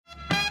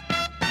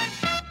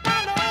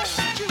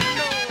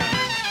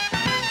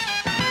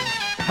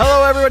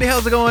Hello everybody,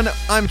 how's it going?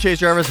 I'm Chase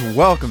Jarvis.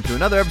 Welcome to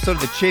another episode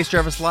of the Chase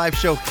Jarvis Live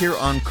Show here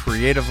on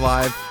Creative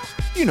Live.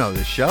 You know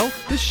this show.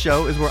 This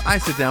show is where I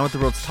sit down with the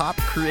world's top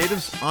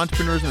creatives,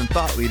 entrepreneurs, and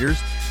thought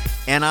leaders,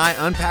 and I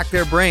unpack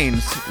their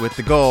brains with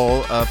the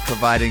goal of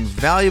providing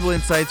valuable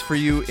insights for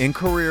you in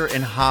career,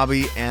 in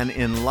hobby, and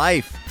in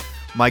life.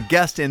 My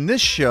guest in this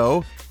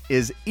show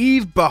is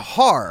Yves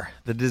Béhar,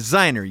 the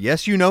designer.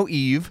 Yes, you know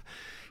Yves.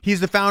 He's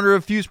the founder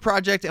of Fuse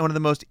Project and one of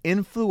the most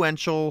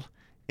influential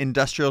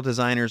industrial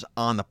designers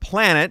on the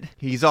planet.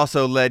 He's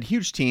also led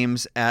huge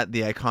teams at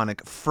the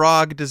iconic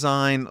Frog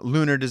design,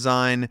 Lunar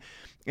design,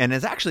 and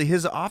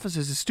his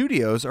offices, his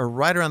studios are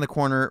right around the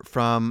corner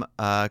from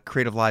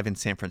Creative Live in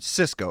San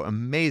Francisco.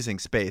 Amazing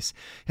space.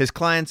 His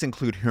clients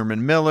include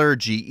Herman Miller,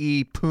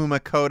 GE, Puma,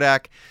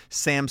 Kodak,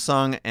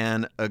 Samsung,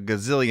 and a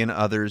gazillion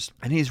others.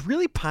 And he's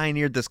really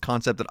pioneered this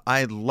concept that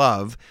I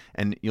love,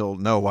 and you'll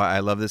know why I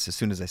love this as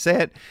soon as I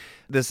say it,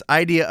 this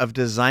idea of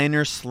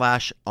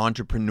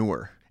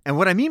designer/entrepreneur. And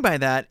what I mean by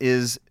that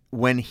is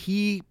when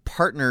he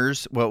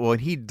partners, when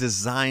he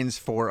designs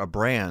for a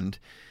brand,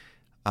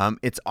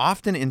 it's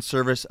often in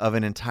service of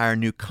an entire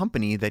new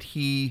company that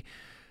he,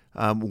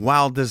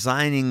 while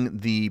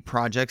designing the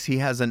projects, he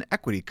has an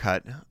equity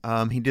cut.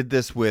 He did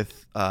this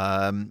with,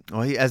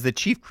 as the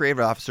chief creative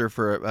officer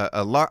for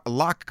a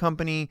lock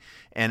company,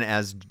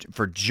 and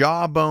for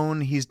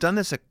Jawbone. He's done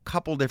this a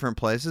couple different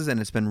places, and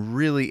it's been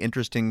really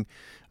interesting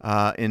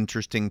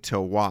to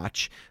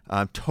watch.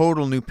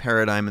 Total new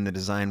paradigm in the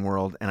design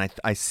world, and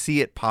I see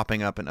it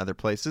popping up in other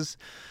places.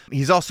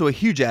 He's also a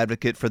huge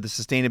advocate for the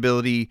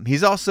sustainability.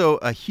 He's also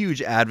a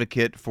huge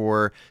advocate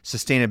for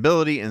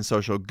sustainability and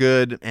social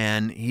good,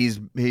 and he's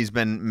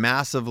been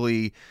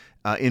massively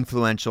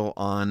influential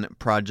on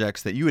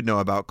projects that you would know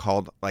about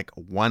called like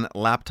One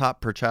Laptop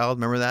Per Child.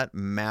 Remember that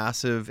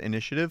massive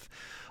initiative?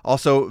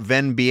 Also,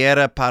 Ven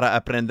Viera para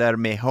Aprender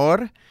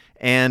Mejor,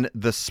 and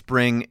the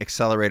Spring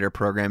Accelerator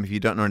Program. If you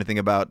don't know anything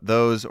about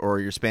those or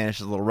your Spanish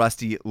is a little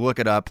rusty, look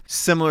it up.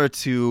 Similar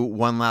to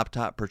One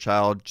Laptop Per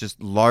Child,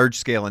 just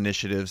large-scale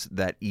initiatives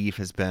that Yves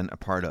has been a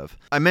part of.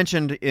 I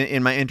mentioned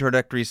in my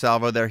introductory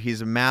salvo there,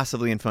 he's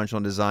massively influential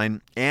in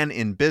design and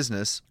in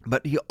business,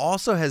 but he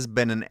also has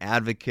been an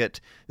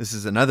advocate. This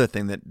is another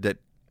thing that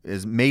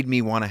has made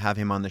me want to have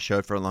him on the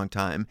show for a long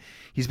time.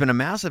 He's been a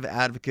massive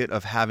advocate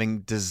of having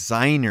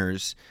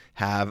designers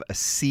have a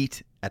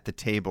seat at the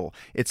table.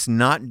 It's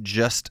not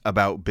just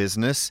about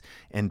business,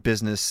 and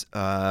business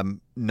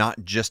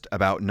not just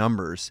about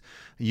numbers.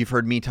 You've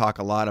heard me talk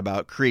a lot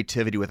about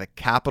creativity with a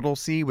capital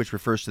C, which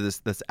refers to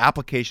this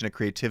application of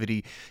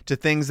creativity to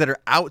things that are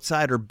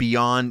outside or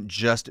beyond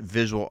just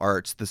visual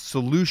arts, the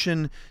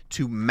solution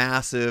to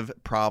massive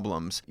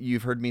problems.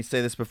 You've heard me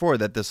say this before,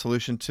 that the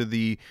solution to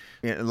the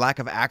lack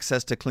of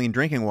access to clean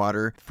drinking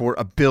water for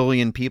 1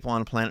 billion people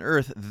on planet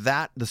Earth,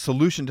 that the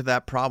solution to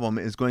that problem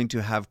is going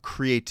to have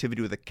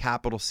creativity with a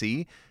capital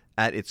C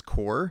at its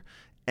core.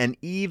 And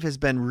Yves has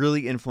been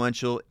really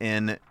influential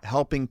in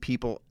helping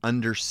people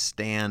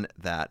understand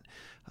that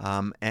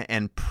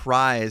and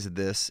prize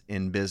this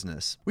in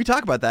business. We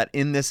talk about that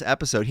in this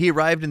episode. He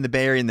arrived in the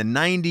Bay Area in the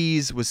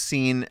 90s, was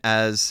seen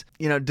as,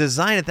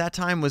 design at that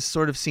time was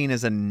sort of seen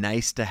as a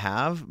nice to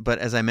have. But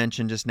as I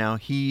mentioned just now,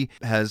 he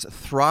has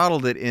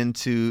throttled it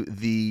into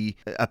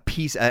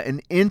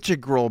an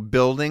integral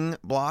building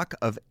block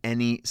of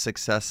any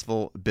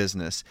successful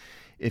business.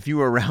 If you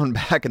were around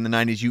back in the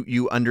 90s,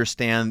 you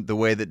understand the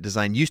way that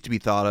design used to be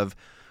thought of,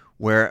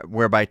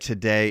 whereby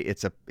today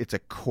it's a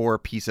core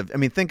piece of.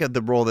 Think of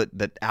the role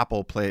that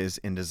Apple plays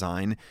in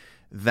design.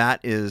 That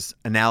is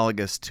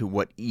analogous to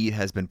what Yves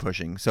has been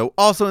pushing. So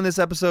also in this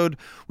episode,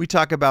 we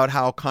talk about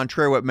how,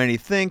 contrary to what many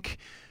think,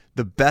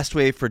 the best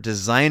way for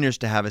designers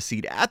to have a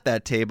seat at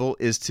that table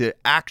is to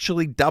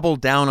actually double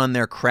down on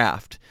their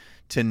craft,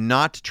 to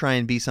not try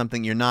and be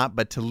something you're not,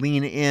 but to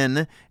lean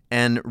in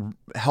and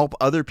help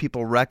other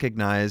people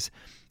recognize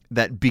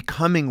that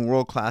becoming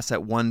world-class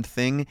at one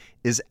thing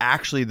is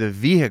actually the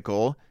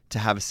vehicle to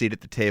have a seat at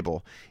the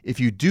table.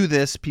 If you do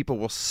this, people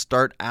will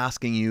start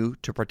asking you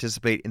to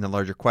participate in the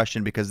larger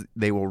question because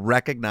they will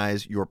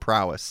recognize your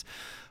prowess.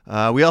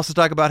 We also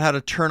talk about how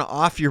to turn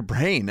off your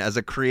brain as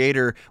a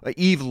creator.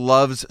 Yves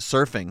loves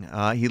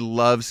surfing. He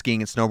loves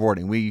skiing and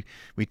snowboarding.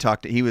 We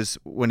talked.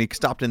 When he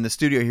stopped in the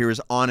studio, he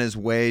was on his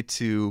way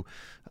to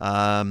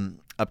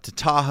up to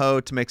Tahoe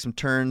to make some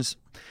turns.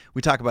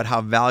 We talk about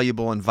how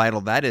valuable and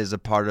vital that is a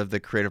part of the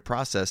creative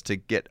process, to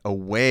get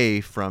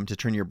away from, to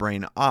turn your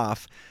brain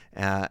off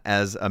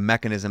as a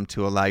mechanism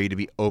to allow you to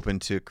be open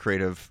to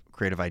creative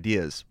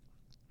ideas.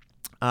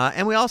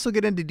 And we also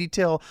get into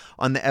detail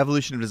on the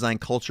evolution of design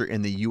culture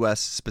in the U.S.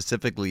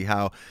 specifically,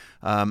 how,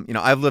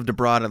 I've lived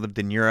abroad, I lived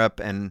in Europe,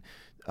 and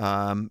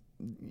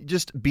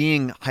just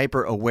being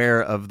hyper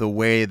aware of the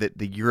way that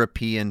the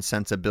European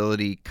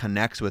sensibility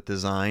connects with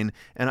design.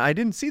 And I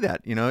didn't see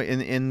that,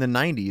 in the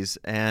 90s,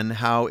 and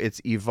how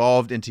it's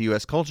evolved into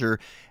U.S. culture.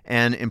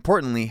 And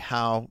importantly,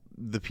 how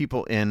the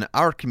people in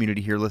our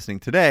community here listening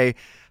today,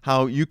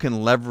 how you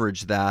can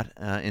leverage that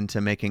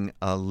into making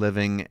a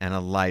living and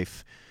a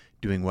life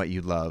doing what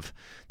you love.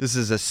 This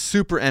is a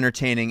super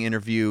entertaining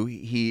interview.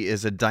 He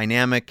is a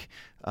dynamic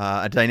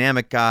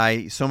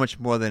guy, so much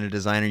more than a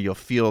designer. You'll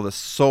feel the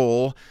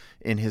soul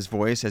in his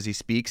voice as he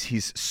speaks.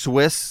 He's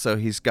Swiss, so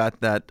he's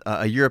got that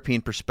a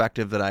European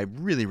perspective that I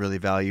really, really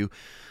value.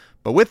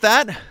 But with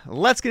that,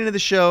 let's get into the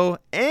show,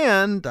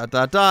 and ...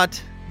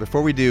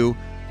 Before we do,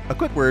 a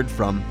quick word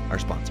from our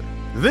sponsor.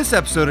 This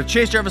episode of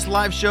Chase Jarvis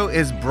Live Show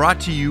is brought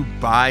to you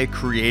by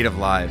Creative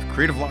Live.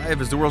 Creative Live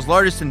is the world's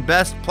largest and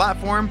best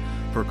platform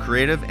for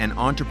creative and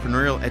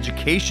entrepreneurial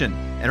education.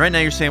 And right now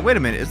you're saying, wait a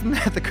minute, isn't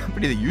that the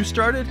company that you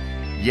started?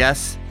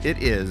 Yes,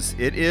 it is.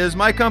 It is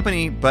my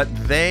company, but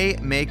they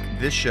make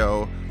this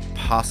show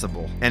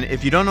possible. And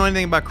if you don't know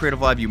anything about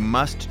Creative Live, you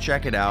must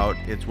check it out.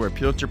 It's where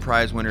Pulitzer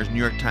Prize winners, New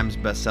York Times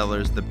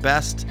bestsellers, the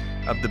best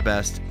of the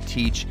best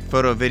teach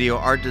photo, video,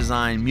 art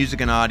design,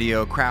 music and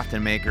audio, craft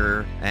and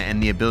maker,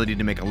 and the ability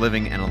to make a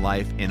living and a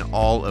life in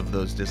all of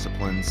those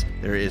disciplines.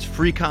 There is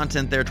free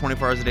content there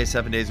 24 hours a day,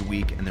 7 days a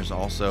week, and there's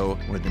also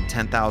more than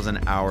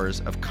 10,000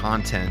 hours of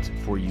content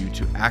for you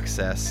to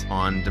access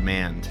on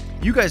demand.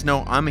 You guys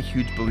know I'm a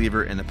huge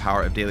believer in the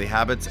power of daily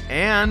habits,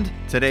 and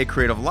today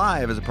Creative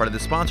Live, as a part of the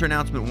sponsor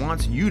announcement,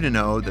 wants you to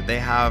know that they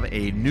have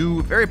a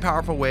new, very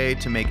powerful way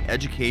to make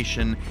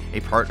education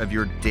a part of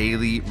your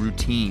daily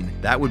routine.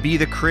 That would be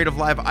the Creative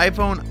Live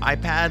iPhone,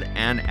 iPad,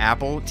 and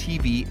Apple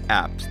TV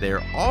apps.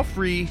 They're all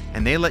free,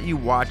 and they let you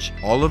watch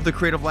all of the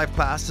Creative Live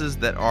classes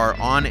that are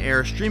on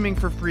air streaming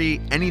for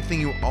free, anything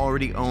you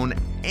already own,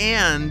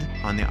 and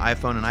on the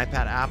iPhone and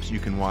iPad apps, you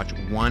can watch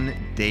one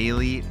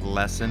daily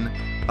lesson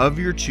of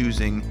your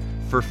choosing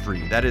for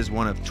free. That is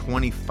one of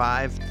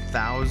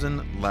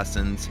 25,000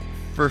 lessons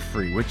for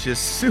free, which is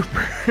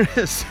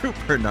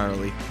super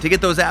gnarly. To get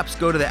those apps,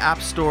 go to the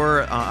App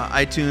Store,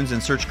 iTunes,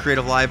 and search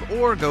Creative Live,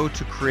 or go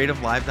to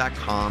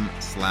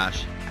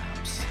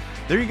creativelive.com/apps.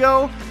 There you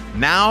go.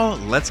 Now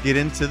let's get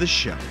into the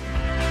show.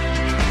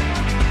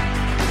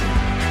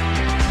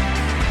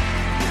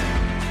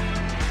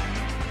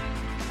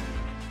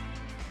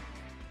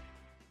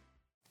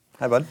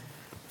 Hi, bud.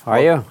 How are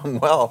you?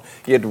 Well,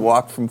 you had to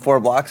walk from 4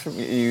 blocks.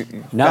 No,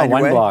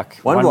 one block.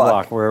 One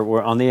block.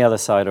 We're on the other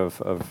side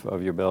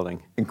of your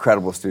building.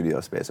 Incredible studio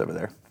space over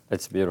there.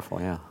 It's beautiful,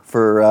 yeah.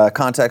 For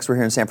context, we're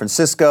here in San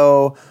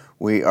Francisco.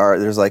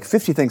 There's like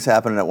 50 things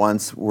happening at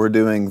once. We're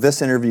doing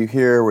this interview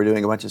here. We're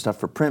doing a bunch of stuff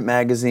for Print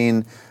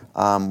Magazine.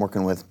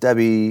 Working with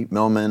Debbie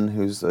Millman,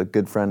 who's a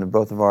good friend of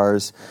both of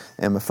ours.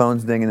 And my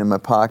phone's dinging in my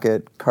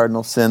pocket.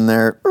 Cardinal sin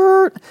there.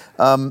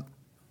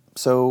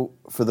 So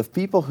for the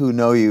people who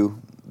know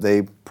you,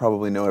 they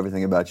probably know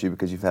everything about you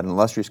because you've had an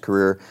illustrious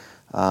career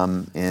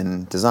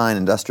in design,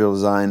 industrial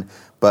design.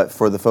 But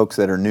for the folks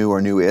that are new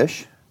or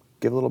new-ish,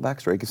 give a little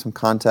backstory, give some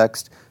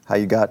context, how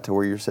you got to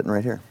where you're sitting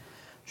right here.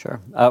 Sure.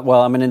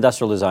 Well, I'm an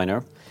industrial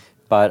designer,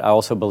 but I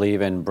also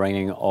believe in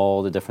bringing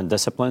all the different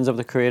disciplines of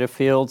the creative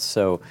field.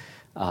 So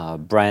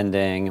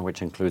branding,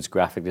 which includes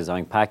graphic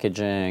design,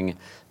 packaging,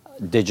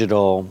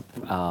 digital,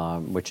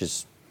 which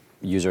is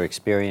user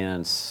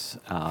experience,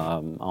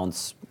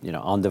 on-device,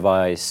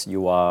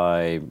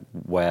 UI,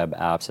 web,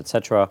 apps,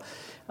 etc.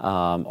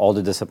 All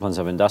the disciplines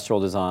of industrial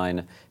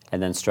design,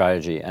 and then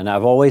strategy. And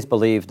I've always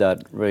believed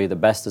that really the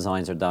best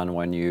designs are done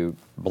when you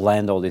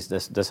blend all these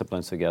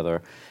disciplines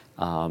together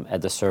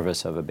at the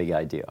service of a big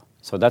idea.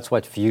 So that's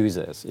what Fuse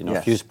is.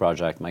 Yes. Fuse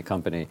Project, my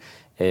company,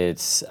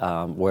 it's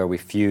where we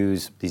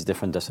fuse these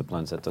different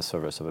disciplines at the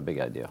service of a big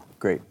idea.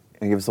 Great.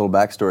 And give us a little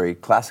backstory.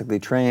 Classically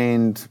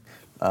trained,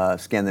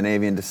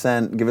 Scandinavian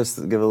descent. Give a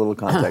little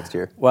context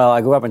here. Well,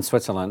 I grew up in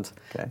Switzerland,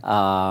 okay.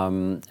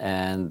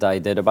 And I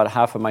did about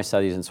half of my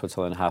studies in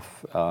Switzerland,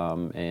 half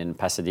in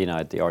Pasadena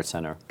at the Art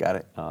Center. Got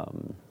it.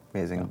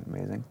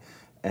 Amazing.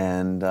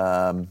 And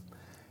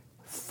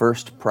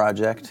first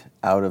project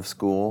out of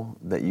school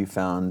that you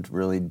found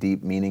really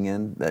deep meaning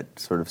in, that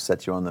sort of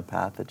set you on the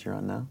path that you're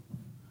on now?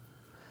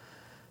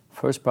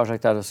 First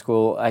project out of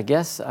school, I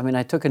guess,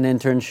 I took an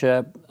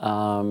internship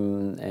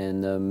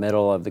in the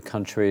middle of the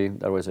country.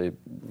 That was a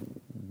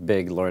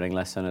big learning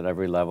lesson at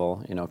every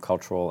level,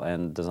 cultural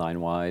and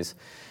design-wise,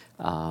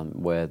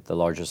 with the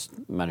largest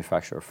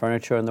manufacturer of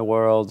furniture in the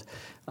world.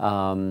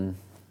 Those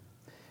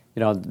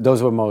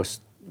were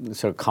most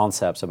sort of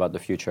concepts about the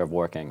future of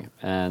working.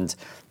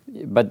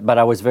 But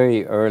I was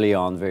very early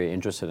on very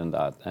interested in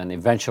that. And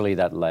eventually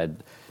that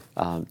led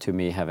to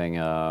me having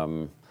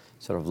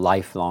sort of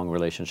lifelong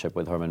relationship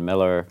with Herman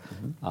Miller,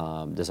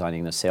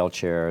 designing the sail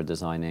chair,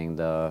 designing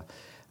the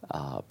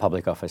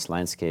public office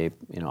landscape,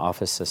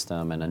 office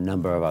system, and a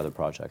number of other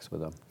projects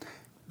with them.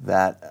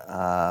 The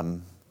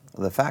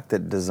fact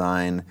that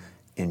design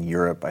in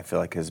Europe, I feel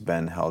like, has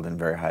been held in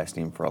very high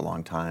esteem for a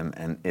long time,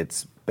 and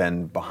it's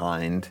been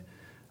behind,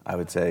 I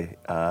would say,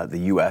 the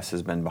U.S.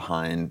 has been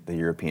behind the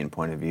European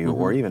point of view,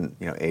 or even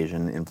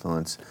Asian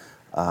influence.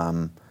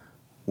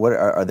 What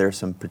are there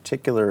some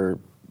particular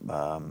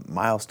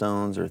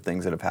milestones or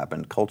things that have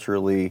happened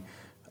culturally,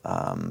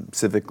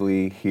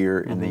 civically here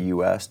in the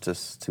U.S.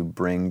 to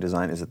bring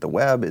design? Is it the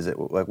web? Is it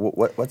like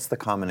what's the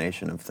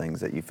combination of things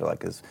that you feel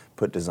like has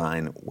put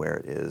design where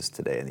it is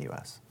today in the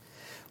U.S.?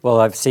 Well,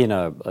 I've seen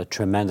a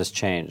tremendous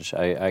change.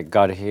 I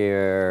got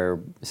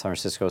here, San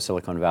Francisco,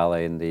 Silicon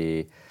Valley, in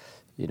the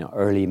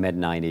early mid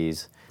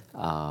 '90s.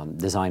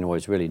 Design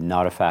was really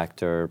not a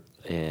factor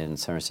in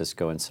San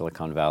Francisco and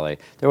Silicon Valley.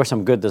 There were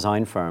some good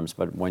design firms,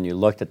 but when you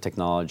looked at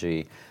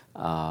technology,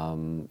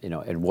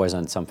 it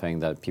wasn't something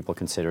that people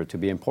considered to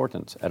be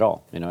important at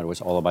all. It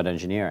was all about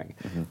engineering.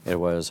 It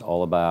was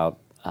all about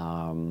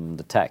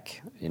the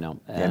tech,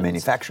 and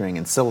manufacturing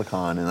and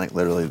silicon and like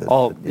literally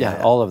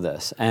all of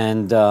this.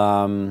 And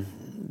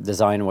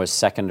design was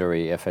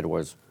secondary if it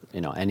was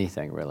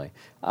anything really.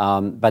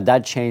 But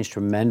that changed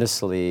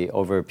tremendously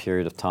over a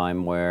period of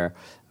time where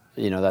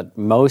that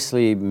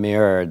mostly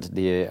mirrored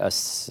the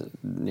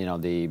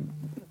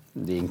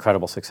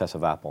incredible success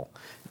of Apple.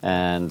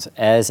 And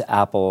as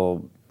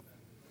Apple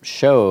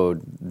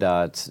showed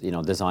that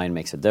design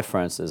makes a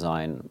difference,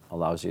 design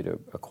allows you to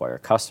acquire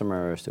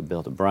customers, to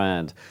build a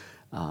brand,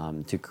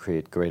 to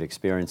create great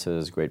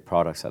experiences, great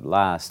products that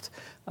last.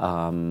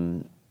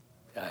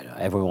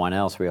 Everyone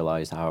else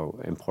realized how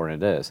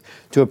important it is,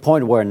 to a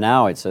point where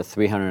now it's a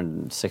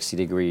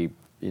 360-degree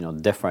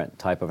different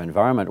type of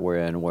environment we're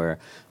in, where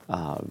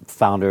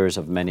founders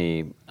of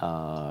many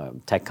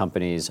tech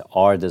companies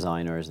are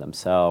designers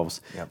themselves,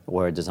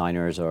 where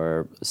designers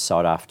are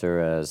sought after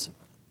as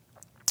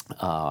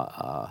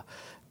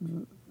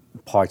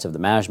parts of the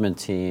management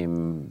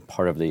team,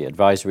 part of the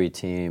advisory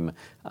team.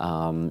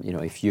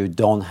 If you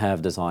don't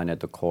have design at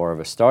the core of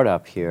a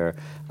startup here,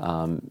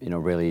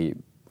 really,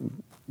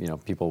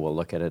 people will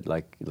look at it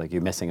like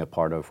you're missing a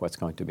part of what's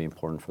going to be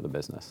important for the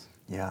business.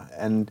 Yeah,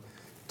 and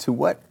to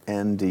what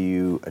end do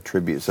you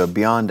attribute? So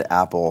beyond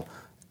Apple,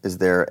 has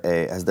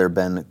there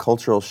been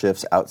cultural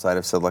shifts outside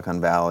of Silicon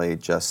Valley?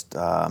 Just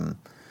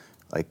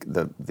like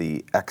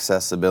the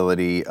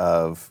accessibility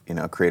of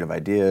creative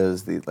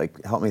ideas.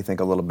 Help me think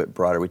a little bit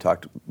broader. We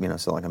talked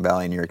Silicon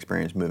Valley and your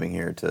experience moving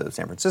here to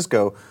San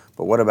Francisco,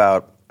 but what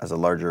about as a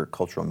larger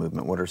cultural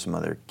movement? What are some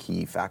other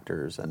key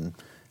factors, and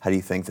how do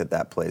you think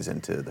that plays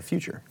into the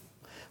future?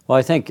 Well,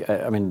 I think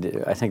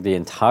the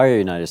entire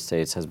United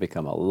States has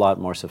become a lot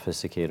more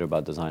sophisticated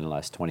about design in the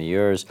last 20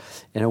 years.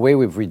 In a way,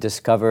 we've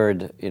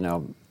rediscovered,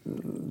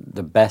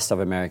 the best of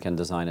American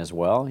design as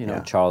well.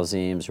 Charles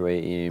Eames,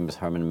 Ray Eames,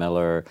 Herman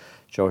Miller,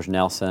 George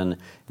Nelson.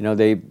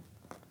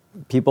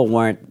 People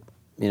weren't,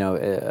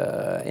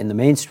 in the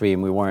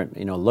mainstream, we weren't,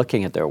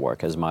 looking at their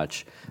work as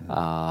much.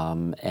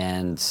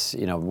 And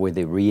with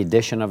the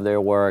re-edition of their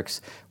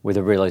works, with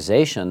the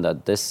realization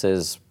that this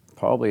is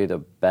probably the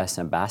best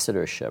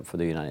ambassadorship for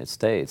the United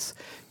States,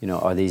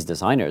 are these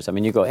designers. I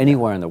mean, you go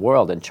anywhere in the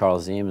world and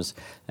Charles Eames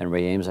and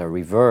Ray Eames are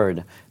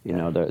revered.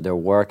 Their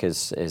work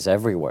is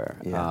everywhere,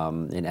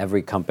 in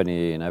every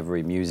company, in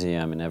every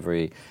museum, in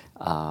every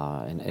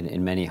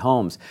in many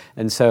homes.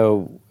 And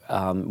so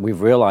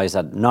we've realized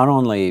that not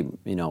only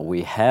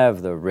we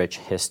have the rich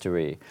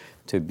history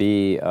to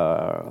be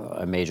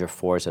a major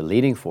force, a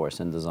leading force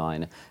in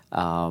design,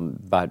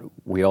 but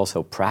we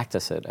also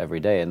practice it every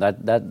day, and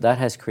that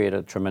has created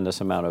a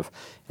tremendous amount of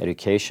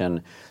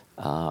education.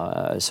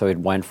 So it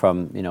went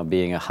from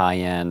being a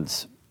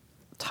high-end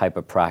type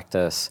of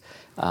practice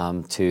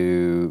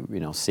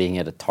to seeing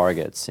it at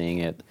Target, seeing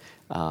it.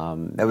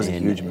 That was a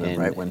huge move,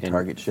 right? When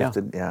Target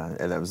shifted,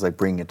 that was like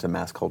bringing it to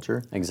mass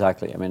culture.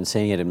 Exactly. I mean,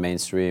 seeing it in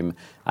mainstream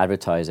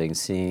advertising,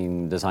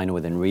 seeing design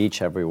within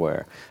reach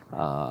everywhere,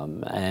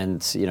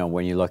 and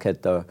when you look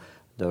at the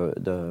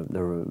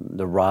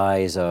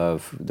rise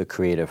of the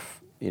creative,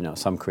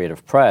 some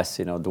creative press,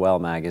 Dwell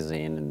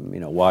magazine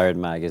and Wired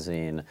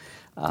magazine,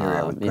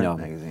 Print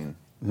magazine.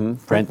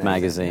 Print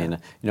magazine.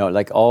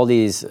 Like all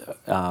these,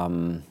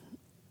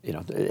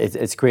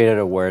 it's created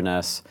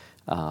awareness.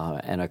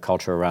 And a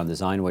culture around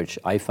design, which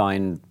I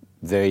find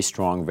very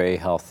strong, very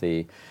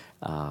healthy.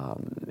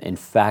 In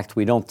fact,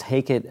 we don't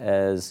take it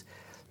as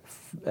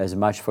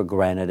much for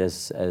granted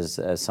as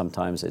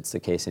sometimes it's the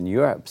case in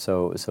Europe.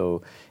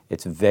 So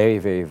it's very,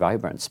 very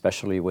vibrant,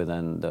 especially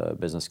within the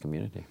business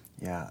community.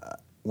 Yeah,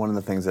 one of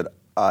the things that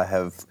I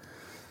have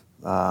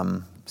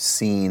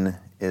seen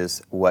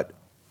is one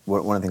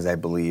of the things I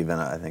believe,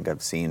 and I think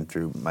I've seen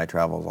through my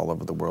travels all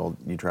over the world.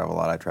 You travel a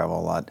lot, I travel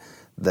a lot.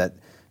 That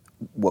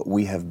what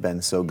we have been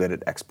so good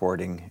at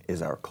exporting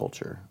is our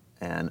culture.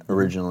 And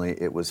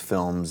originally it was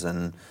films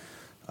and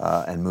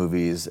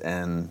movies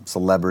and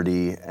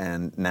celebrity,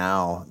 and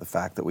now the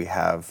fact that we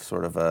have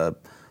sort of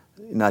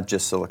not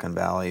just Silicon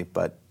Valley,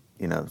 but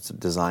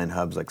design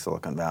hubs like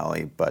Silicon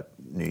Valley, but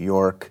New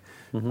York,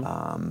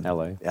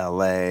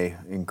 LA,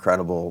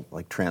 incredible,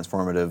 like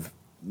transformative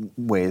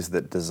ways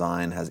that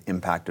design has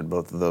impacted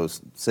both of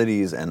those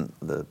cities and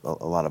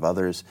a lot of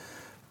others.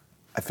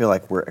 I feel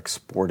like we're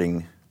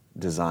exporting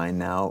design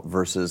now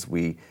versus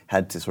we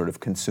had to sort of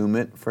consume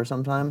it for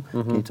some time.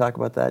 Can you talk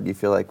about that? Do you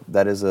feel like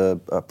that is a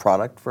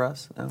product for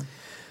us now?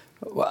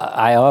 Well,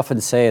 I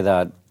often say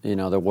that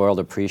the world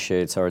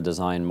appreciates our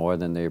design more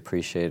than they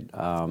appreciate,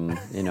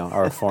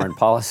 our foreign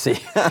policy.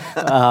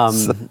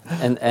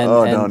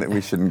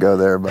 We shouldn't go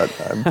there, but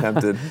I'm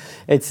tempted.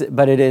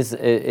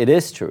 It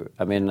is true.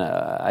 I mean,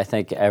 I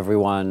think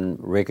everyone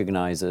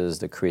recognizes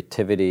the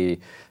creativity,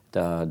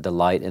 the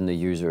delight in the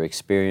user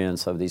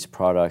experience of these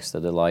products,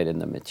 the delight in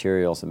the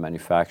materials and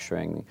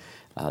manufacturing,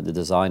 the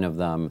design of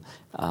them.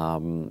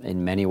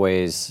 In many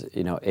ways,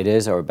 it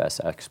is our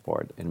best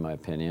export, in my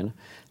opinion.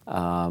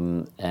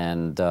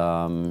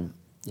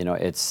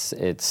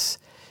 It's.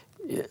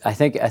 I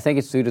think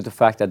it's due to the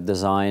fact that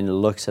design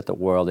looks at the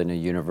world in a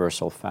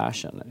universal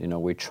fashion.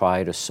 We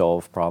try to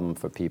solve problems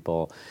for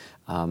people,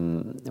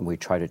 and we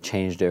try to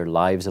change their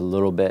lives a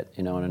little bit,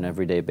 on an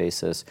everyday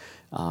basis.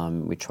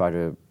 We try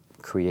to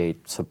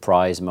create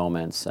surprise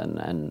moments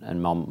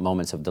and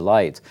moments of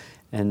delight,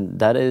 and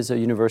that is a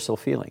universal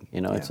feeling.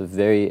 It's a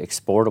very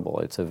exportable.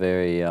 It's a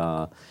very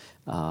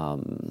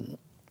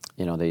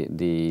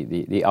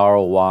the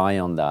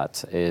ROI on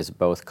that is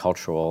both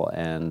cultural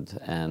and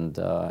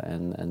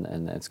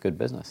it's good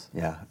business.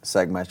 Yeah,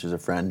 Segmeister's a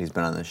friend. He's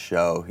been on this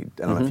show. I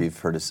don't know if you've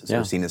heard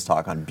or seen his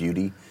talk on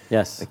beauty.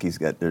 Yes. Like he's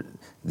got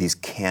these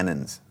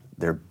cannons.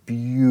 They're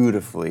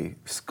beautifully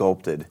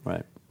sculpted,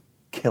 right,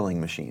 killing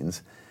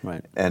machines.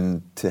 Right.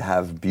 And to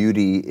have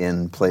beauty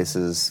in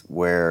places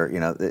where,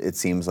 it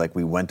seems like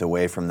we went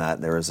away from that.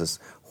 There was this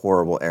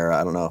horrible era.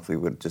 I don't know if we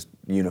would just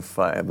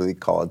unifiably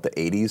call it the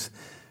 80s.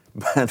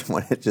 But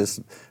when it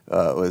just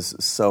was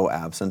so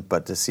absent,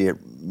 but to see it,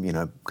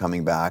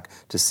 coming back,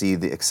 to see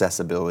the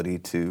accessibility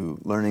to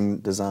learning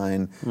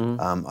design,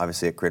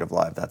 obviously at Creative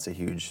Live, that's a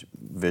huge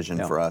vision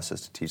for us,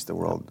 is to teach the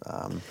world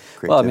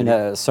creativity. Well, I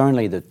mean,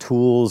 certainly the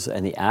tools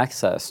and the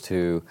access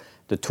to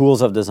the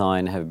tools of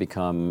design have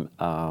become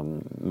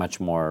much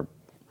more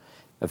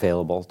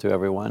available to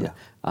everyone. Yeah.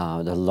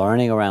 The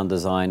learning around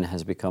design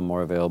has become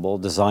more available.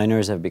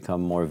 Designers have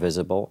become more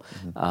visible.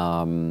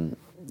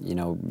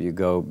 You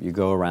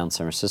go around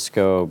San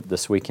Francisco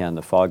this weekend,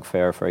 the Fog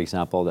Fair, for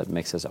example, that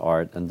mixes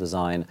art and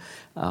design,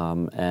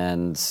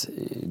 and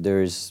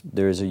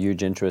there's a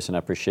huge interest and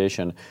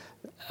appreciation,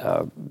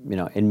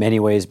 in many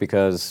ways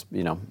because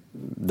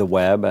the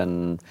web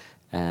and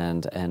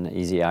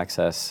easy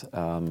access,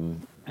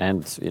 and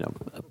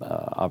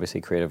obviously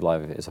Creative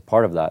Live is a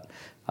part of that,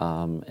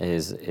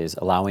 is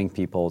allowing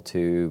people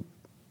to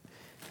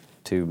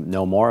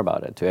know more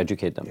about it, to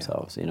educate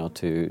themselves,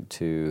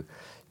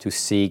 to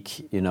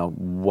seek,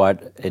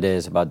 what it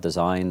is about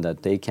design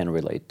that they can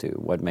relate to,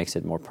 what makes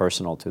it more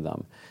personal to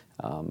them,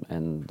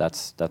 and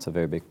that's a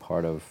very big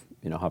part of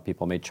how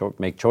people make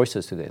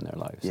choices today in their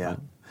lives. Yeah. Right?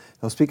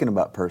 Well, speaking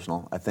about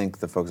personal, I think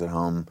the folks at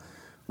home,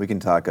 we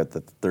can talk at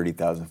the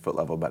 30,000-foot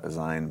level about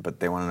design, but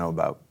they want to know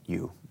about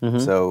you. Mm-hmm.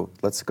 So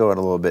let's go out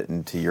a little bit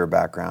into your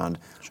background.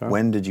 Sure.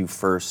 When did you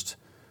first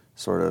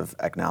sort of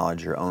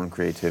acknowledge your own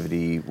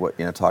creativity? What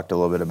talked a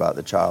little bit about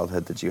the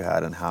childhood that you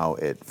had and how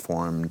it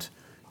formed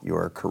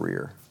your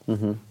career.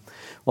 Mm-hmm.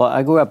 Well,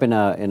 I grew up in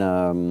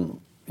a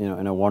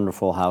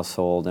wonderful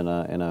household in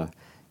a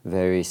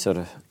very sort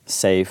of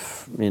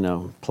safe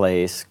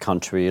place,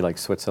 country like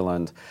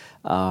Switzerland,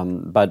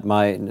 but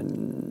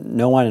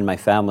no one in my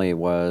family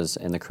was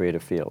in the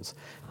creative fields.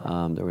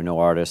 There were no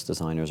artists,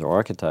 designers, or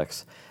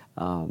architects.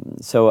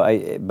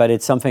 But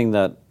it's something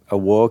that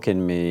awoke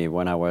in me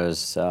when I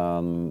was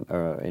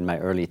in my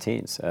early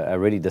teens. I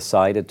really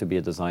decided to be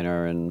a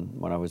designer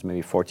when I was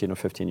maybe 14 or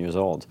 15 years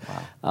old.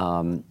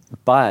 Wow.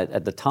 But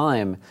at the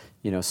time,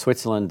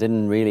 Switzerland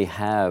didn't really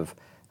have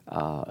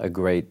a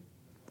great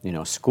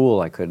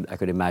school I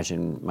could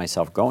imagine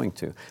myself going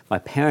to. My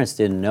parents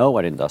didn't know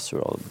what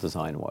industrial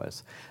design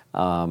was,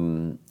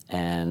 and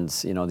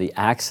the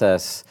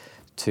access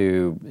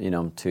to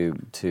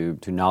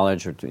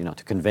knowledge or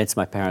to convince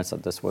my parents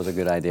that this was a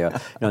good idea.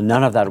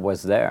 None of that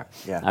was there.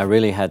 Yeah. I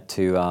really had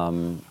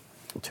to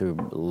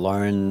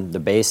learn the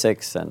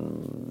basics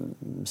and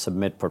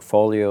submit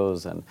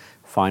portfolios and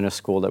find a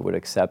school that would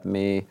accept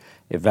me.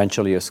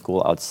 Eventually, a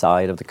school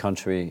outside of the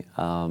country.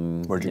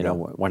 Where'd you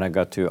go? When I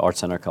got to Art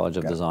Center College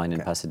of Design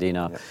in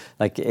Pasadena, yeah.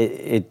 like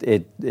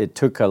it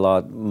took a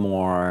lot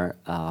more,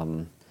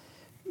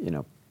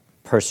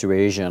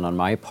 persuasion on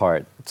my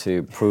part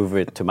to prove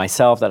it to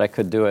myself that I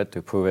could do it,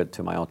 to prove it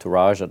to my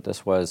entourage that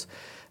this was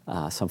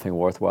something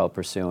worthwhile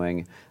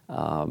pursuing.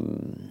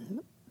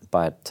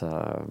 But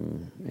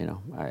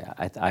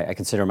I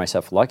consider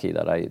myself lucky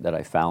that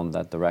I found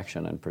that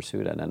direction and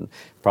pursued it, and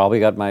probably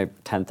got my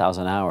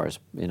 10,000 hours,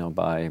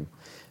 by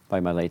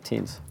my late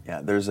teens.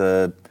 Yeah, there's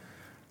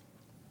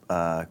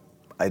I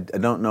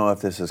don't know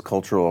if this is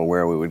cultural or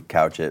where we would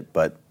couch it,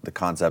 but the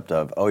concept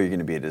of, you're going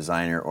to be a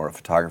designer or a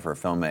photographer or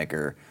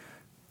filmmaker,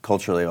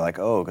 culturally, like,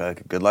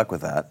 good luck with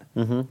that.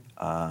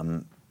 Mm-hmm.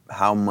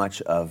 How much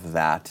of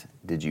that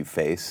did you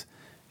face?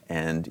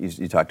 And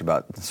you talked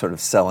about sort of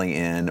selling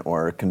in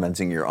or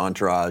convincing your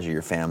entourage or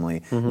your family.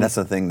 Mm-hmm. And that's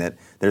the thing that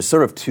there's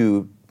sort of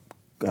two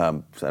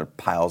sort of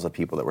piles of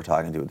people that we're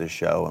talking to with this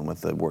show and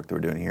with the work that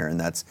we're doing here. And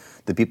that's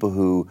the people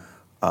who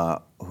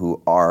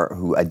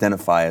who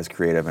identify as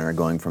creative and are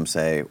going from,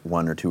 say,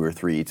 1 or 2 or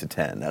 3 to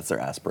 10. That's their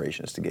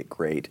aspiration, is to get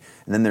great.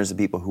 And then there's the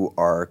people who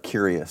are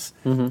curious,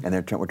 and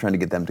we're trying to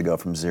get them to go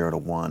from 0 to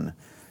 1.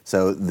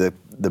 So the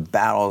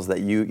battles that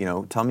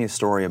tell me a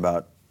story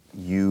about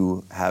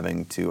you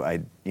having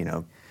to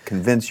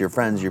convince your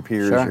friends, your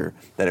peers, Sure.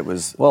 that it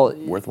was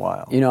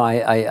worthwhile.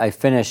 I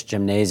finished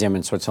gymnasium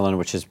in Switzerland,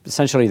 which is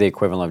essentially the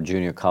equivalent of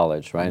junior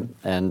college, right?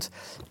 And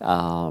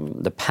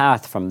the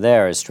path from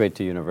there is straight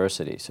to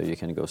university. So you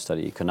can go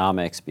study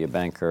economics, be a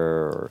banker,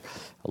 or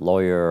a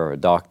lawyer, or a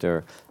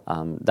doctor.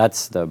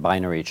 That's the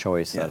binary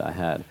choice that I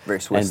had.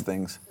 Very Swiss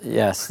things.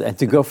 Yes, and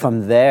to go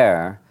from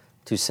there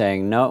to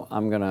saying, no,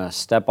 I'm going to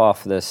step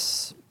off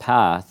this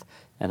path,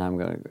 and I'm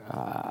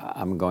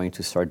going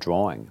to start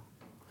drawing.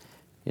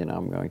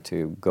 I'm going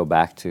to go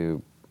back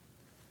to,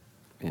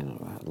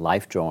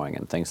 life drawing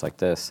and things like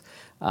this.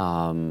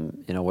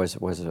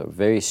 Was a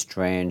very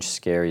strange,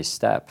 scary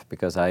step,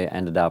 because I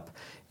ended up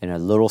in a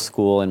little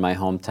school in my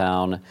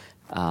hometown,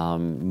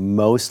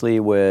 mostly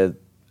with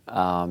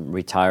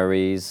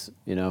retirees,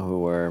 who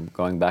were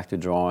going back to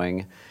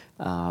drawing,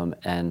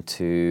 and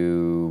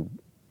to,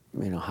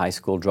 high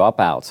school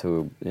dropouts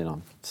who,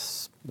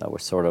 that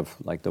was sort of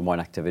like the one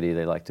activity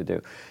they like to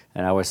do.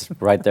 And I was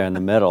right there in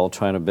the middle,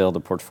 trying to build a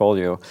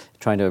portfolio,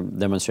 trying to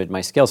demonstrate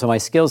my skills. So my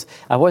skills,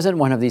 I wasn't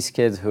one of these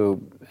kids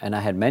who, and I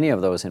had many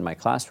of those in my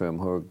classroom,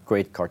 who were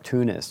great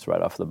cartoonists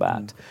right off the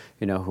bat,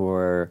 who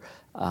were,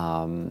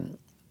 who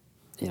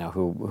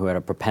had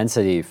a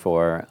propensity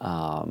for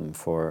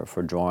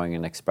drawing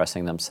and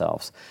expressing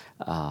themselves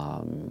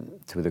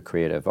through the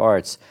creative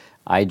arts.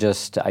 I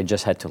just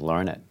had to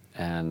learn it,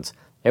 and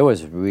it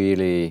was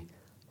really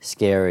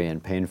scary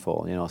and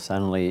painful.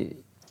 Suddenly,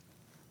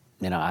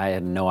 I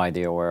had no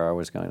idea where I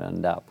was going to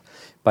end up,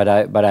 but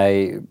I,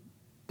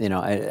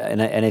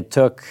 and it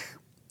took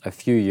a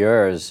few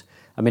years.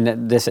 I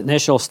mean, this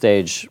initial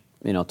stage,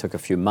 took a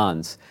few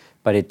months,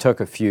 but it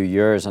took a few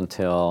years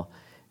until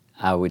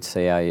I would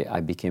say I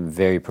became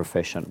very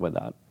proficient with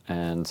that.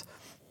 And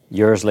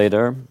years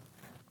later,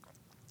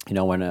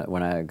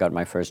 when I got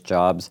my first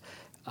jobs,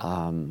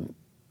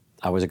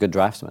 I was a good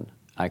draftsman.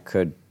 I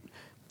could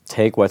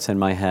take what's in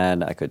my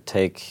head. I could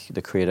take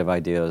the creative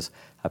ideas.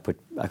 I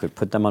could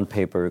put them on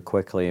paper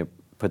quickly,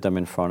 put them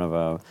in front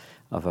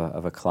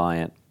of a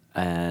client,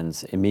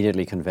 and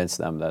immediately convince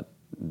them that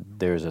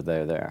they're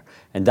there.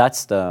 And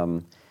that's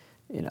the,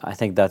 I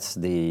think that's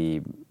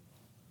the,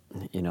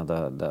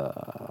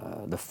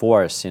 the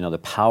force, the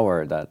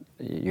power that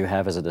you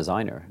have as a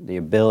designer, the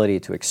ability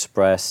to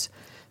express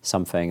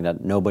something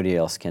that nobody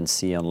else can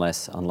see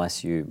unless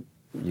you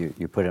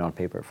put it on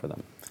paper for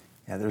them.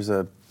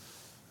 Yeah,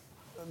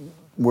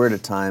 we're at a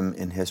time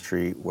in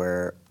history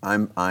where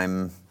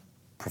I'm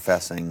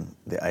professing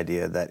the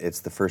idea that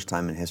it's the first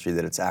time in history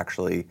that it's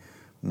actually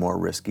more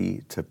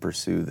risky to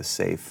pursue the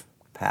safe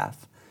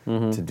path,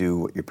 to do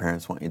what your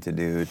parents want you to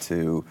do,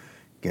 to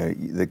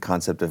the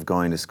concept of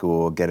going to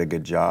school, get a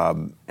good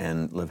job,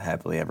 and live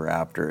happily ever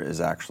after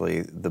is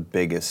actually the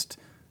biggest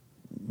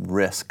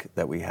risk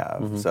that we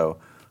have. So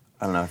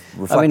I don't know,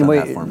 reflect on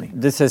that for me.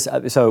 This is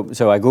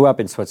so I grew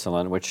up in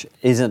Switzerland, which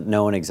isn't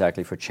known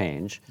exactly for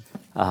change,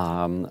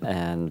 and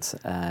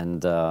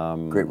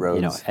great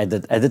roads. At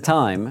the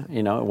time,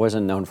 it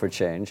wasn't known for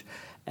change,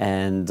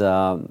 and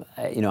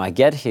I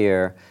get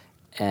here,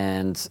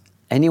 and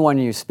anyone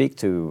you speak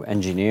to,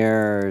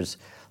 engineers,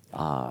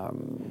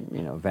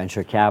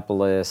 venture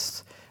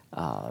capitalists,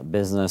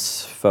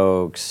 business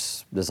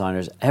folks,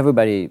 designers,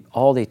 everybody,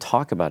 all they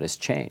talk about is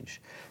change.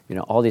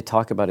 All they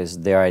talk about is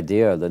their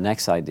idea, the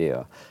next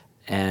idea.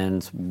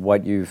 And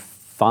what you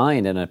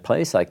find in a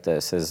place like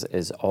this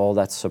is all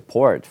that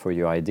support for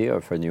your idea,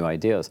 for new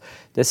ideas.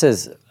 This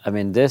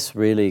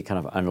really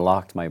kind of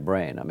unlocked my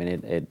brain.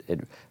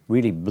 It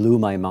really blew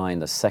my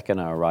mind the second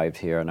I arrived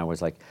here, and I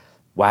was like,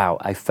 wow,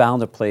 I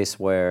found a place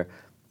where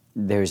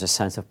there's a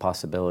sense of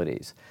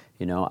possibilities.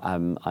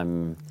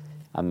 I'm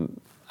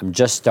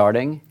just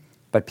starting,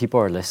 but people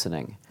are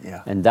listening,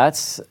 and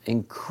that's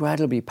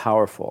incredibly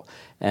powerful.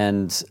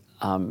 And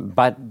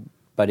but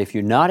if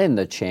you're not in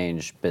the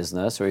change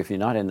business, or if you're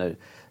not in the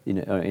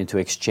into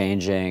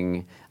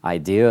exchanging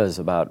ideas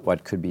about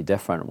what could be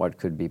different, what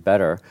could be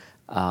better,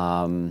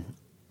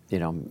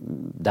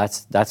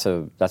 that's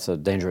a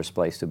dangerous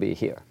place to be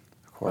here.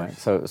 Of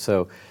course. Right?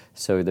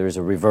 So there's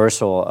a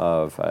reversal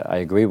of. I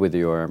agree with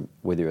your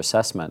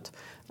assessment.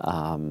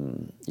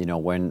 When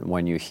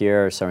you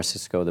hear San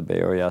Francisco, the Bay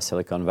Area,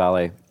 Silicon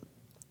Valley,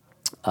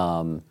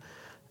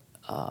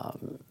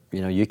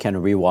 you can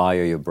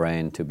rewire your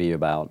brain to be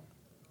about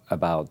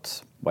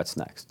what's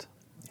next.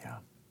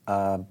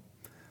 Yeah.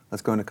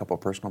 Let's go into a couple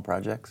of personal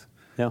projects.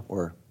 Yeah.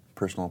 Or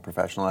personal,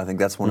 professional. I think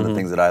that's one of the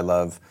things that I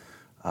love.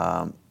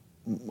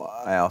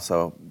 I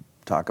also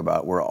talk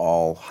about we're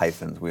all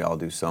hyphens. We all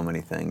do so many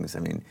things.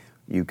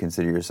 You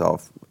consider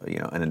yourself,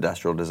 an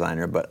industrial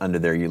designer, but under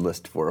there you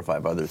list 4 or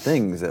 5 other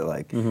things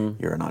that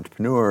you're an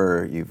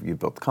entrepreneur, you've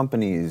built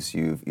companies,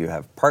 you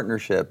have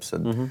partnerships,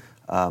 and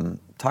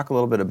Talk a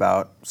little bit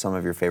about some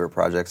of your favorite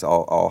projects.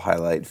 I'll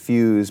highlight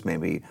Fuse,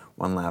 maybe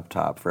one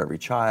laptop for every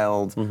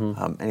child.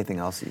 Anything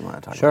else that you want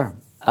to talk about?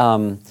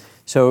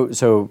 Sure.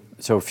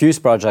 So Fuse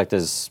project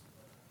is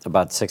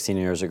about 16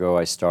 years ago.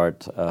 I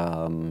start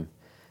a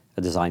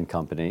design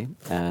company,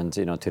 and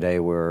today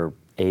we're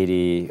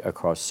 80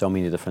 across so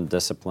many different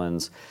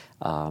disciplines.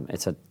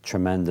 It's a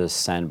tremendous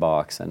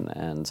sandbox,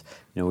 and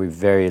we're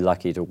very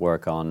lucky to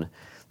work on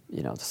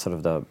sort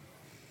of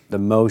the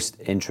most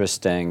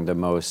interesting, the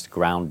most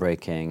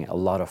groundbreaking, a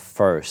lot of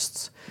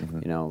firsts.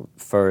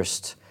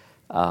 First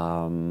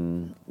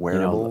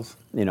wearables.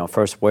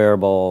 First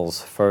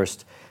wearables,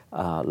 first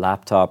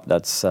laptop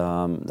that's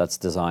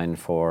designed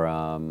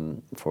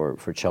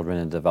for children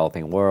in the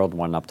developing world,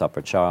 one laptop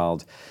per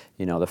child.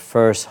 The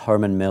first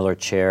Herman Miller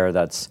chair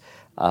that's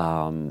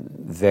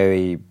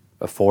very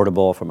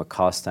affordable from a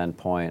cost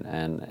standpoint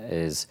and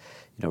is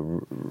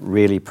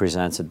really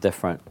presents a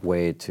different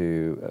way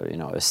to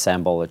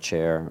assemble a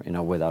chair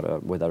without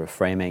a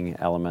framing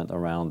element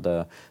around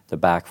the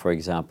back, for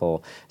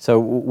example. So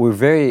we're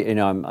very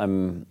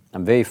I'm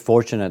very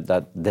fortunate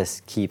that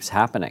this keeps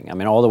happening. I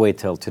mean, all the way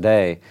till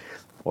today,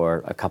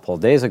 or a couple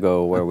of days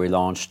ago, where we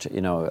launched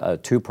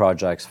 2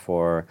 projects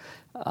for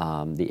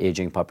the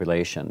aging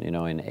population,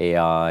 in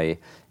AI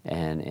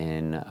and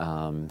in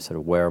sort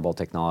of wearable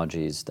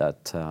technologies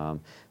that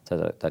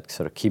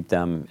sort of keep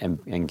them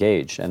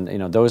engaged.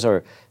 And those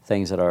are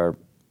things that are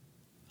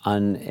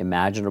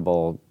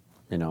unimaginable,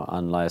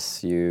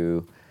 unless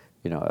you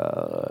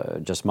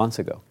just months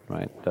ago,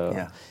 right?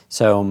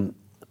 So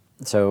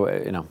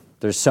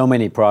there's so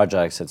many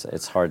projects.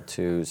 It's hard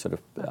to sort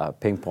of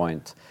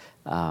pinpoint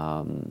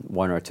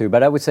one or two.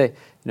 But I would say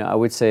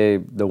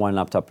the one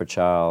laptop per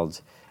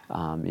child,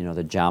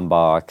 the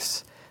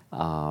Jambox,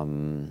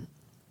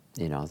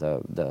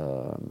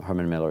 the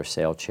Herman Miller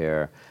sail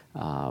chair.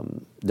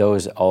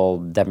 Those all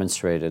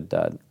demonstrated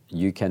that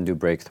you can do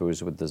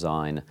breakthroughs with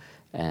design,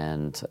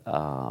 and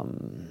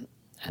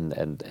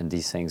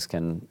these things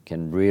can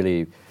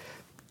really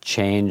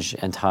change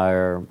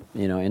entire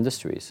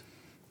industries.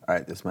 All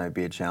right, this might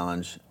be a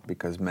challenge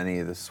because many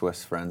of the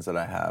Swiss friends that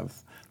I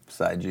have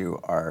beside you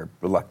are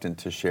reluctant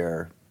to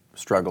share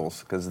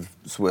struggles because the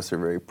Swiss are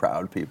very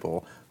proud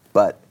people.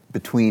 But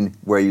between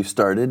where you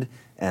started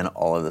and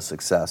all of the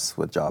success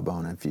with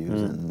Jawbone and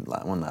Fuse and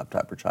one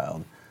laptop per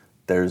child,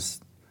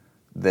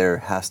 there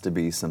has to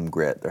be some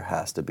grit. There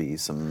has to be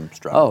some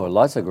struggle. Oh,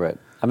 lots of grit.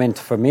 I mean,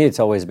 for me, it's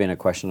always been a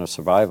question of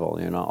survival.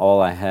 All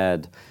I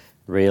had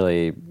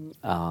really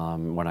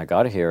when I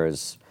got here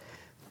is,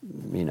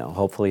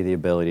 hopefully the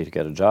ability to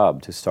get a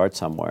job, to start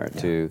somewhere,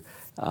 to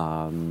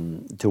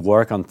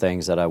work on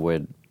things that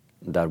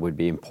would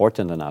be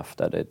important enough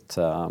that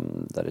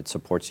it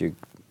supports you,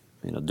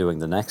 doing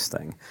the next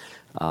thing.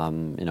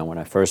 When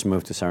I first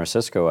moved to San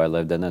Francisco, I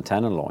lived in a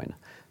Tenderloin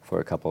for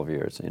a couple of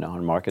years,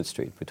 on Market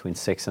Street between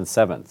 6th and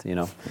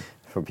 7th.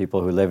 For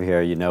people who live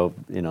here,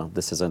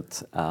 this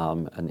isn't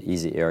an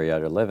easy area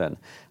to live in.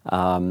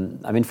 I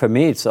mean, for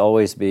me, it's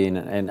always been,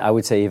 and I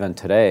would say even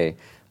today,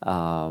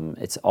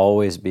 it's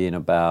always been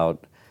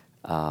about,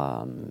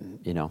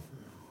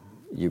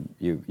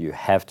 you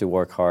have to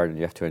work hard and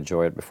you have to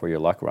enjoy it before your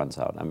luck runs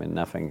out. I mean,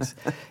 nothing's,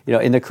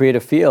 in the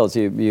creative fields,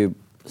 you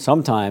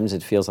sometimes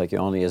it feels like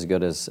you're only as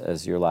good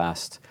as your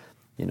last,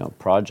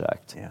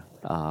 project. Yeah.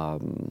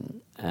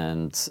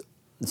 And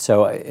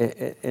so,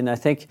 and I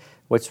think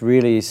what's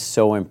really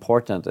so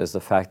important is the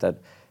fact that,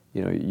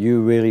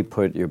 you really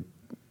put your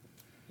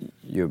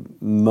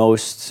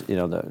most,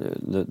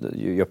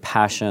 your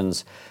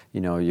passions,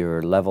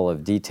 your level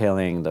of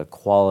detailing, the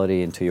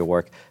quality into your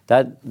work.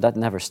 That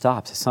never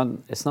stops.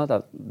 It's not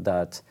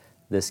that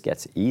this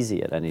gets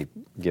easy at any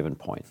given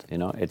point.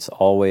 It's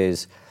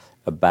always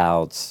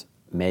about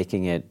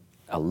making it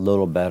a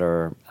little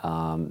better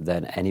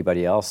than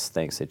anybody else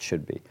thinks it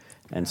should be.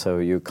 And so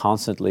you're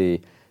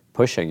constantly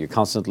pushing, you're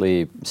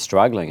constantly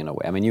struggling in a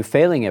way. I mean, you're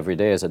failing every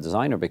day as a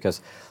designer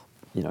because,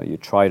 you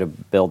try to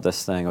build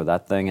this thing or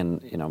that thing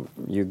and,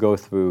 you go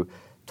through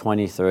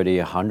 20, 30,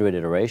 100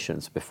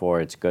 iterations before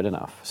it's good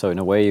enough. So in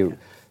a way,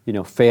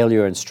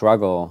 failure and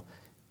struggle,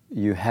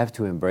 you have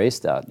to embrace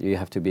that. You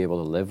have to be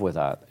able to live with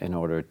that in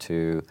order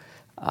to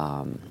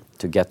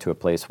get to a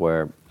place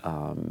where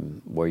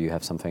you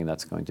have something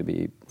that's going to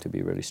be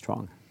really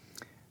strong.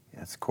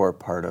 Yeah, it's a core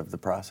part of the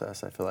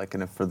process, I feel like.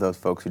 And if for those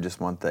folks who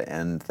just want the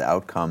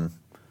outcome,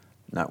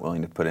 not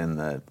willing to put in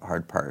the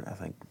hard part, I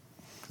think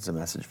it's a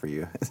message for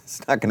you.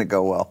 It's not going to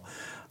go well.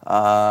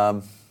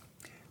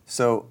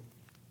 So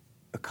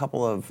a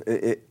couple of,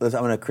 I'm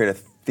going to create a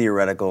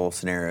theoretical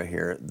scenario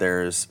here.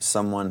 There's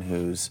someone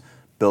who's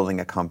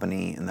building a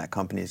company, and that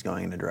company is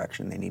going in a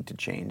direction. They need to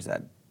change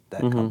that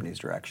company's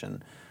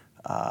direction.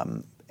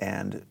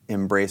 And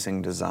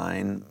embracing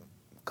design,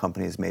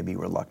 companies may be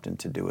reluctant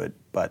to do it,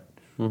 but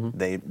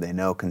they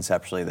know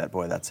conceptually that,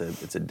 boy, it's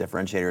a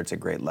differentiator, it's a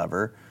great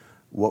lever.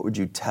 What would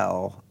you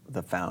tell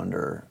the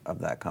founder of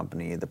that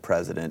company, the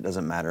president,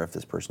 doesn't matter if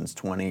this person's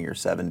 20 or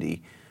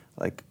 70,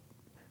 like,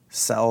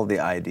 sell the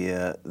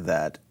idea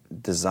that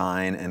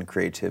design and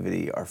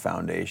creativity are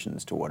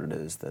foundations to what it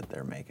is that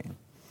they're making?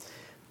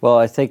 Well,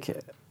 I think,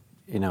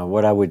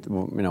 what I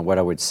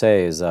would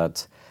say is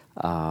that,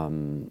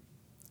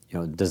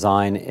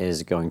 design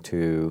is going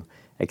to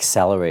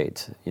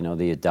accelerate,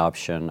 the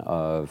adoption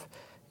of,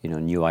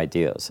 new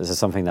ideas. This is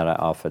something that I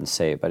often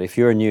say. But if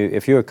you're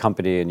a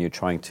company and you're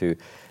trying to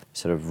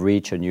sort of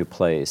reach a new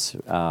place,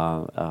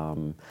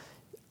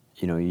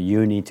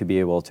 you need to be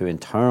able to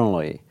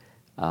internally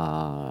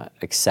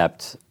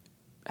accept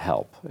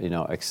help,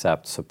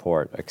 accept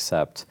support,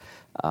 accept,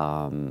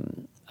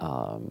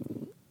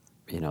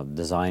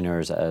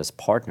 designers as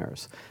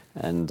partners.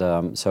 And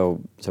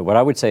so what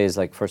I would say is,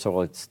 like, first of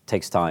all, it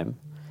takes time.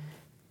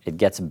 It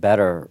gets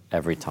better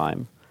every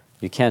time.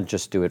 You can't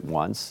just do it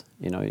once.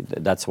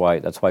 That's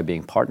why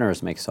being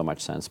partners makes so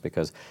much sense,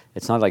 because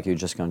it's not like you're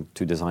just going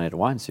to design it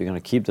once. You're going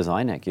to keep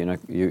designing it.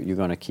 You're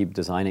going to keep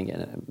designing it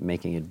and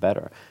making it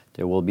better.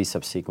 There will be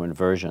subsequent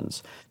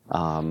versions.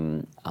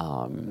 But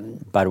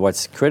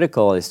what's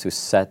critical is to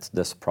set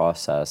this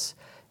process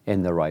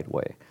in the right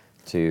way,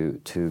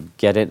 to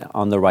get it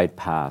on the right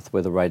path,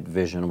 with the right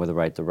vision, with the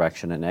right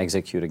direction, and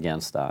execute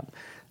against that,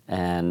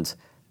 and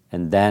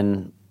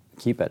then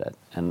keep at it.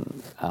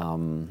 And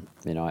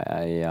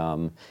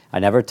I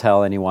never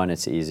tell anyone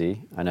it's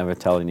easy. I never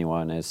tell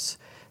anyone it's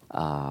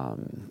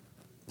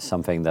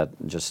something that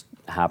just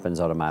happens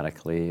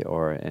automatically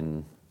or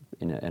in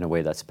a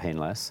way that's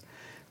painless.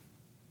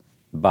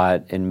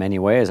 But in many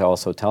ways, I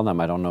also tell them,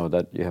 I don't know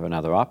that you have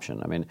another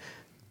option. I mean,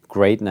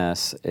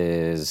 greatness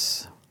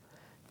is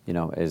the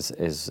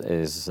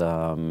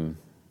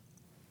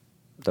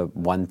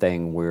one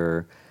thing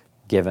we're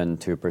given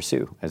to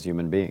pursue as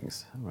human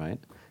beings, right?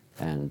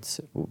 And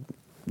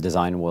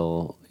design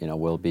will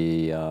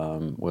be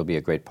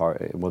a great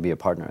part. Will be a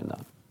partner in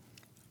that.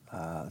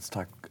 Let's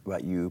talk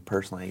about you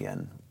personally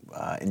again.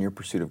 In your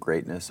pursuit of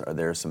greatness, are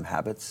there some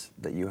habits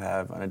that you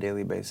have on a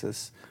daily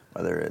basis?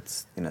 Whether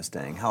it's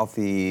staying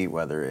healthy,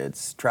 whether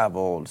it's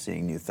travel,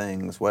 seeing new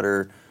things. What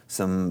are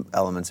some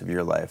elements of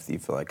your life that you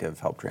feel like have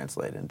helped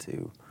translate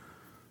into?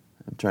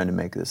 I'm trying to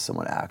make this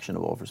somewhat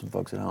actionable for some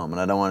folks at home, and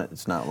I don't want it.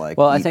 It's not like,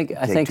 well, I think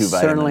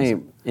certainly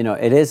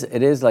it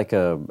is like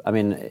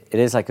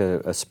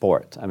a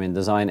sport. I mean,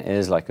 design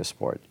is like a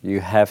sport. You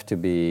have to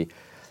be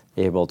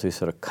able to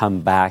sort of come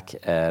back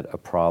at a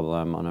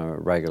problem on a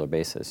regular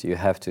basis. You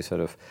have to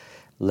sort of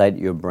let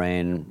your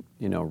brain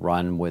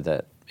run with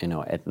it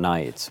at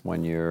night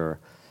when you're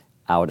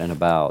out and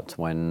about,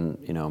 when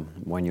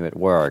you're at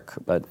work.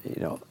 But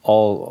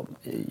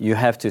you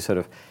have to sort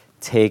of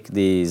take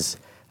these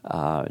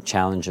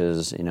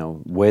challenges,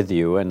 with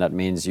you, and that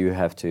means you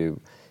have to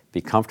be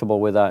comfortable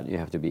with that. You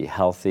have to be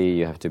healthy.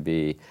 You have to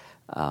be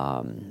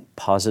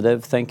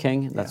positive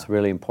thinking. That's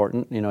really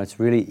important. It's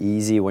really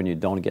easy when you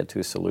don't get to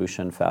a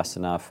solution fast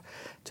enough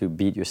to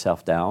beat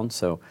yourself down.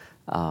 So,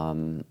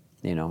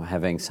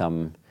 having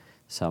some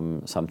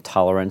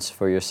tolerance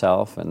for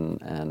yourself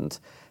and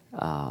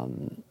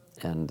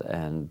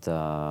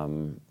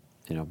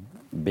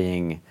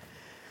being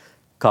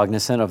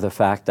cognizant of the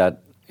fact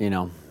that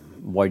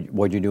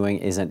what you're doing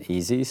isn't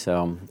easy.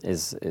 So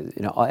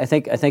I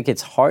think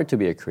it's hard to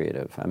be a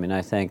creative. I mean,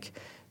 I think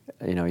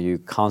you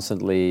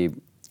constantly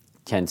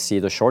can see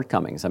the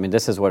shortcomings. I mean,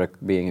 this is what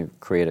being a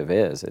creative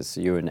is. It's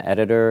you're an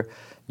editor,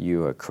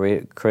 you're a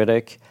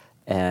critic,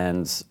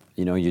 and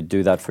you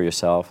do that for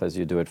yourself as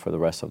you do it for the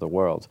rest of the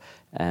world.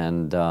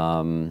 And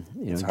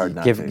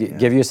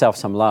give yourself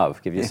some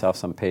love, give yourself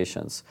some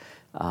patience.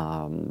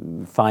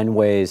 Find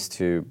ways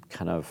to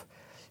kind of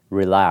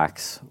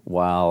relax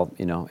while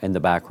in the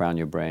background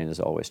your brain is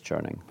always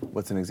churning.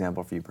 What's an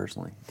example for you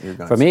personally?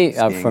 For me,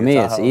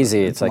 it's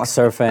easy. It's like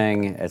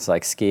surfing. It's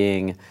like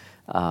skiing.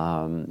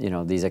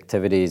 These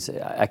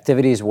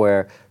activities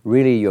where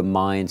really your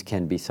mind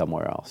can be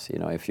somewhere else.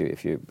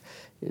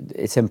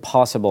 It's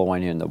impossible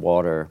when you're in the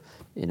water.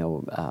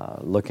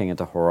 Looking at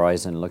the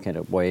horizon, looking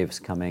at waves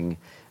coming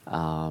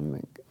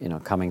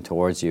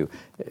towards you.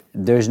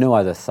 There's no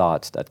other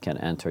thought that can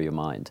enter your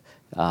mind.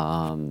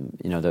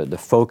 The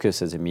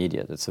focus is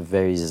immediate. It's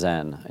very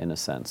zen in a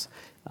sense.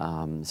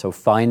 So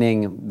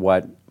finding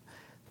what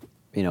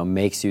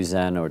makes you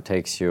zen or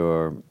takes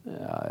your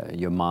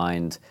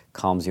mind,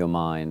 calms your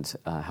mind,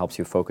 helps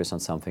you focus on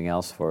something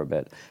else for a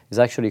bit is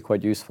actually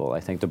quite useful. I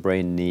think the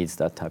brain needs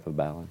that type of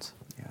balance.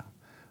 Yeah.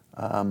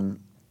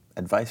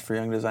 Advice for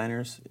young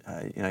designers?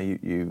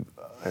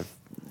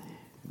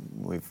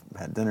 We've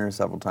had dinner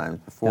several times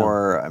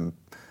before. Yeah.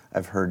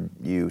 I've heard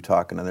you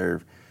talk in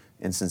other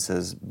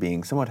instances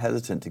being somewhat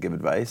hesitant to give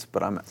advice,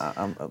 but I'm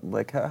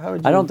like, how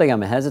would you? I don't think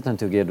I'm hesitant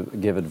to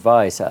give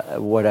advice.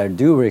 What I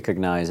do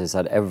recognize is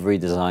that every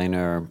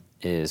designer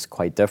is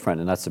quite different,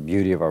 and that's the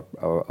beauty of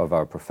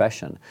our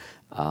profession.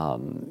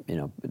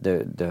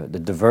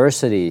 The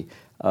diversity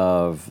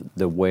of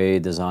the way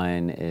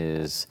design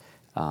is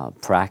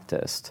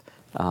practiced.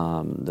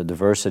 The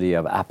diversity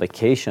of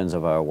applications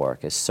of our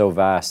work is so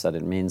vast that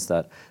it means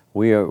that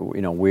we're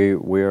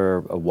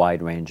a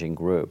wide-ranging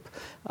group.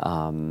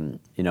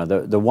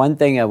 The one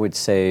thing I would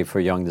say for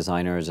young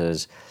designers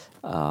is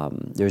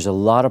there's a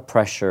lot of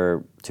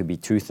pressure to be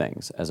two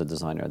things as a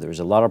designer. There's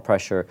a lot of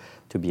pressure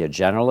to be a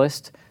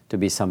generalist, to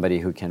be somebody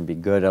who can be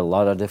good at a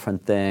lot of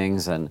different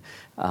things, and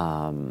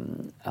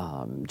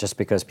just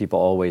because people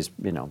always,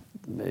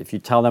 if you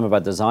tell them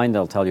about design,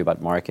 they'll tell you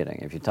about marketing.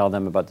 If you tell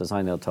them about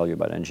design, they'll tell you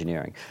about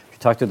engineering. If you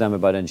talk to them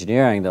about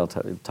engineering, they'll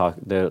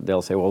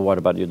say, well, what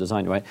about your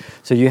design, right?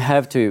 So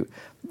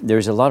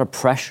there's a lot of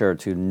pressure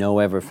to know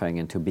everything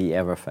and to be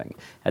everything.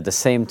 At the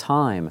same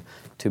time,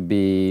 to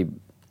be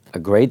a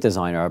great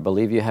designer, I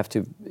believe you have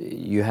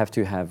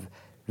to have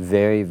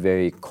very,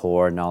 very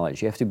core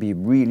knowledge. You have to be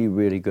really,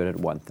 really good at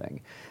one thing.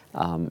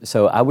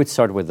 So I would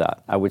start with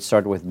that. I would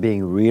start with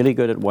being really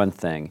good at one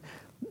thing,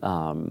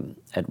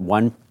 at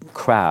one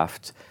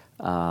craft,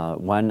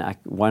 one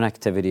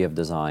activity of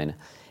design.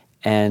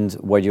 And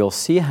what you'll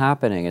see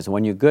happening is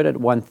when you're good at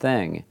one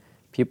thing,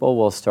 people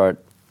will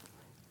start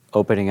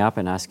opening up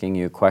and asking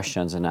you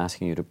questions and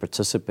asking you to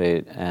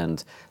participate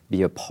and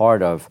be a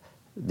part of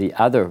the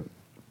other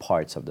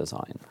parts of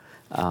design.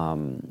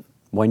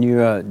 When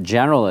you're a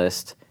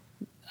generalist,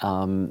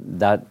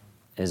 that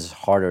is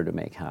harder to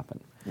make happen.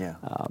 Yeah.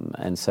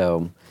 And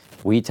so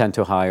we tend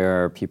to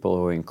hire people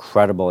who are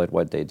incredible at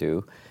what they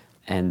do,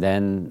 and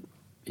then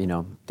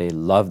they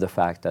love the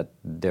fact that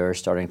they're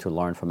starting to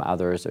learn from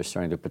others. They're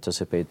starting to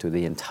participate to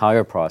the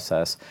entire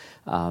process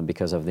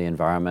because of the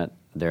environment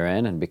they're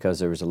in, and because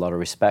there is a lot of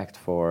respect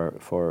for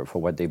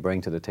what they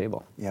bring to the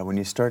table. Yeah, when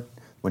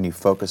you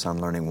focus on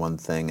learning one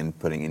thing and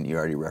putting in, you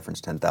already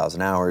referenced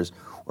 10,000 hours,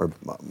 or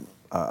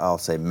I'll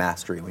say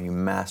mastery. When you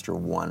master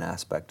one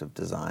aspect of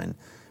design,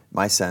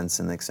 my sense,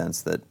 in the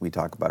sense that we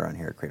talk about around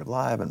here at Creative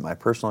Live, and my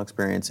personal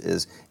experience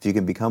is, if you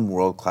can become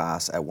world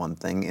class at one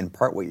thing, in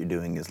part what you're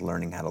doing is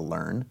learning how to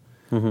learn.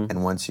 Mm-hmm.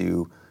 And once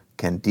you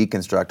can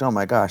deconstruct, oh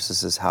my gosh,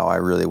 this is how I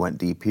really went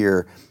deep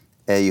here.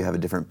 You have a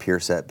different peer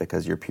set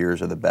because your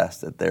peers are the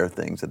best at their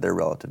things, at their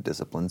relative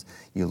disciplines.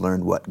 You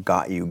learned what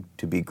got you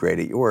to be great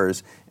at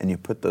yours, and you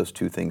put those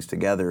two things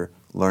together,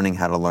 learning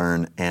how to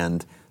learn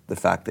and the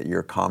fact that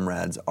your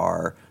comrades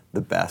are the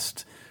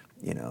best,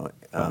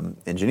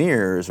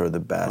 engineers or the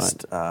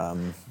best.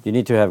 Right. You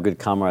need to have good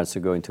comrades to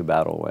go into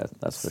battle with,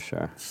 that's for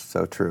sure.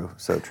 So true.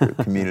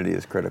 Community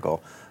is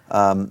critical.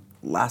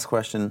 Last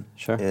question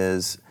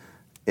is,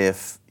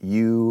 if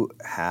you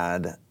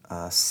had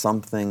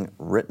something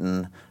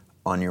written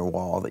on your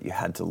wall that you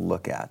had to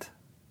look at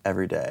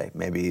every day,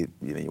 maybe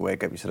you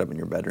wake up, you sit up in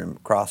your bedroom,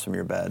 across from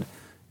your bed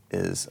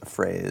is a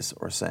phrase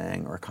or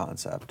saying or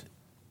concept.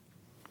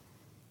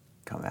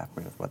 Come at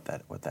me with what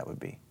that would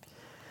be.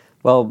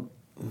 Well,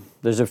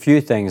 there's a few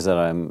things that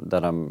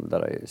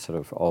I sort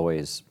of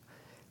always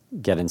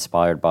get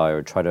inspired by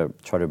or try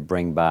to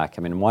bring back.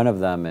 I mean, one of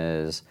them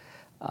is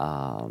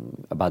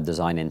about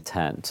design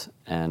intent,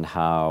 and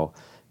how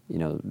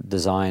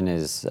design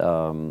is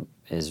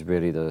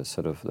really the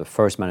sort of the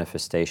first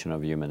manifestation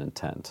of human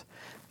intent.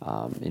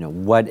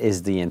 What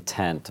is the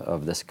intent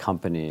of this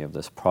company, of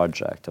this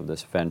project, of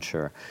this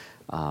venture,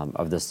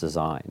 of this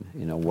design?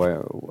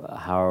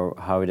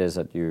 How it is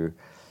that you're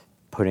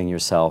putting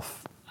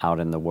yourself out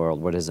in the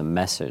world. What is the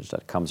message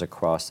that comes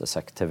across this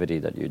activity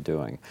that you're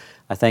doing?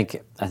 I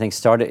think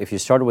if you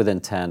start with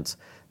intent,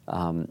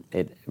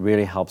 it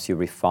really helps you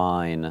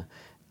refine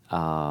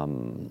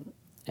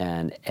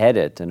and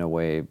edit, in a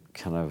way,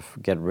 kind of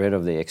get rid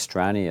of the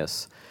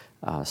extraneous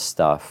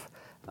stuff.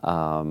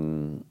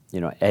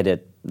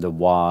 Edit the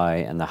why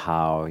and the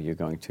how you're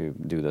going to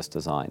do this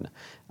design.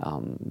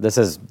 This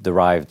is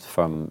derived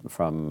from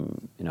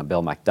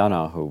Bill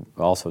McDonough, who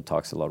also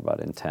talks a lot about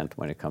intent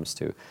when it comes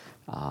to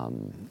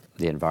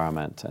the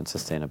environment and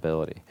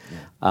sustainability.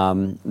 Yeah.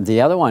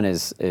 The other one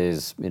is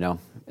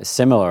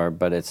similar,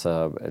 but it's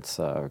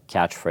a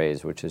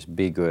catchphrase, which is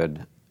be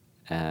good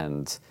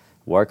and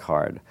work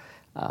hard.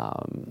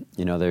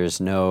 There's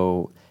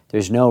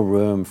no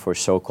room for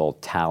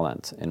so-called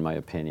talent, in my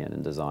opinion,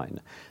 in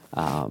design.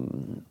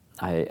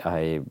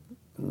 The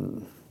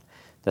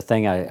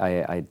thing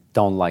I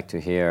don't like to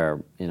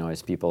hear,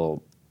 is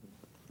people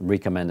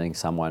recommending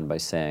someone by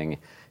saying,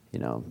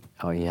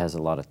 oh, he has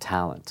a lot of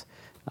talent.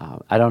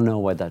 I don't know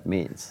what that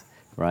means,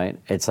 right?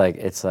 It's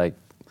like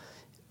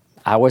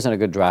I wasn't a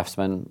good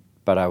draftsman,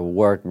 but I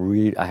worked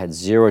I had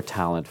zero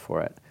talent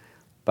for it,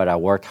 but I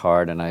worked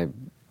hard, and I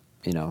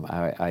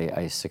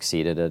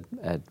succeeded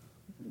at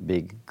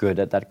being good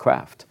at that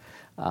craft.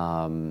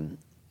 I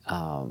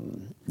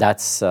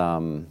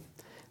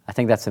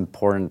think that's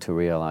important to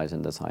realize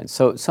in design.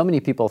 So many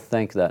people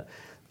think that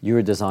you're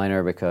a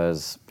designer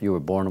because you were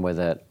born with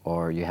it,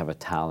 or you have a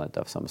talent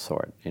of some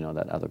sort,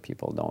 that other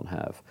people don't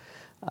have.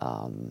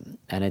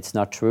 And it's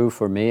not true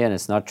for me, and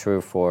it's not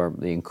true for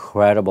the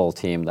incredible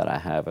team that I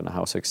have, and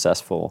how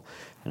successful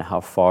and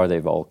how far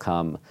they've all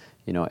come,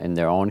 in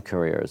their own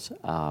careers.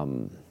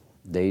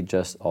 They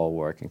just all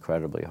work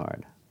incredibly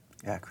hard.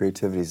 Yeah,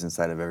 creativity is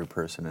inside of every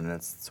person, and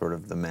it's sort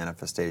of the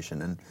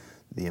manifestation and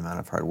the amount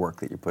of hard work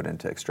that you put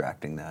into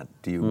extracting that.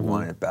 Do you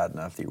want it bad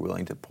enough that you're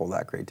willing to pull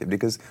that creativity?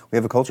 Because we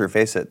have a culture,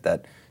 face it,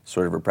 that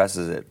sort of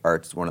represses it.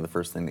 Art's one of the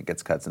first things that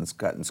gets cut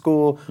in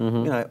school.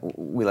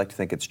 We like to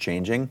think it's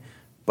changing,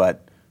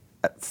 but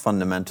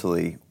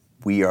fundamentally,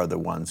 we are the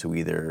ones who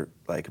either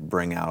like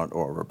bring out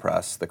or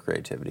repress the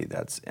creativity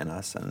that's in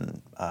us.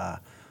 And I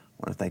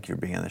want to thank you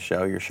for being on the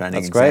show. You're a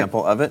shining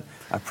example of it.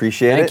 I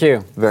appreciate Thank it.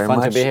 you. Very Fun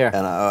much. to be here.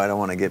 And I don't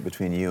want to get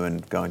between you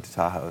and going to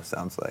Tahoe.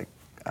 Sounds like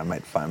I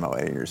might find my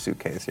way to your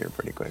suitcase here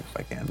pretty quick if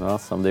I can. Well,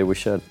 someday we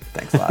should.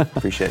 Thanks a lot.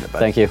 Appreciate it,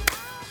 buddy. Thank you.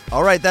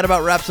 All right, that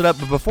about wraps it up.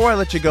 But before I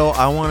let you go,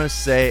 I want to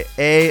say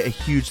A,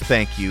 huge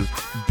thank you.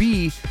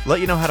 B, let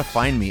you know how to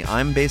find me.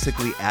 I'm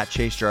basically at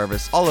Chase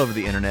Jarvis all over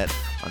the internet,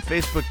 on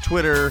Facebook,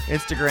 Twitter,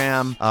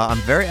 Instagram. I'm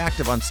very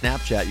active on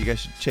Snapchat. You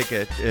guys should check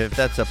it. If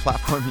that's a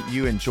platform that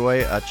you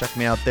enjoy, check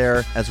me out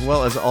there, as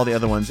well as all the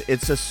other ones.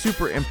 It's a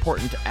super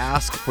important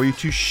ask for you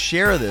to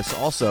share this.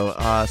 Also,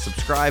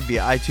 subscribe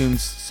via iTunes,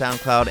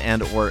 SoundCloud,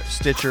 and or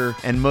Stitcher.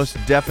 And most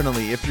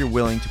definitely, if you're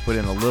willing to put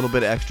in a little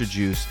bit of extra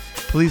juice,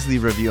 please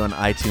leave a review on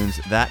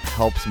iTunes. That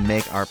helps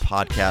make our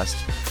podcast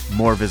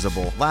more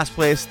visible. Last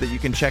place that you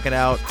can check it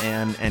out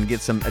and get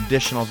some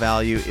additional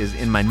value is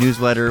in my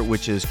newsletter,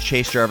 which is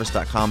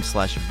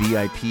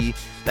chasejarvis.com/VIP.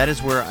 That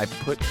is where I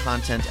put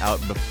content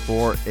out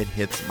before it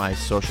hits my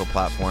social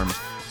platforms.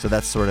 So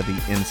that's sort of the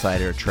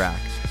insider track.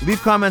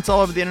 Leave comments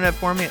all over the internet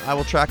for me. I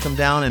will track them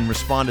down and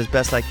respond as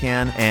best I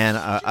can. And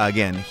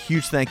again,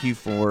 huge thank you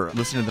for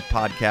listening to the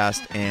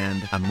podcast.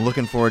 And I'm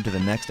looking forward to the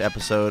next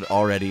episode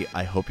already.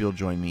 I hope you'll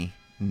join me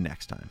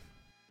next time.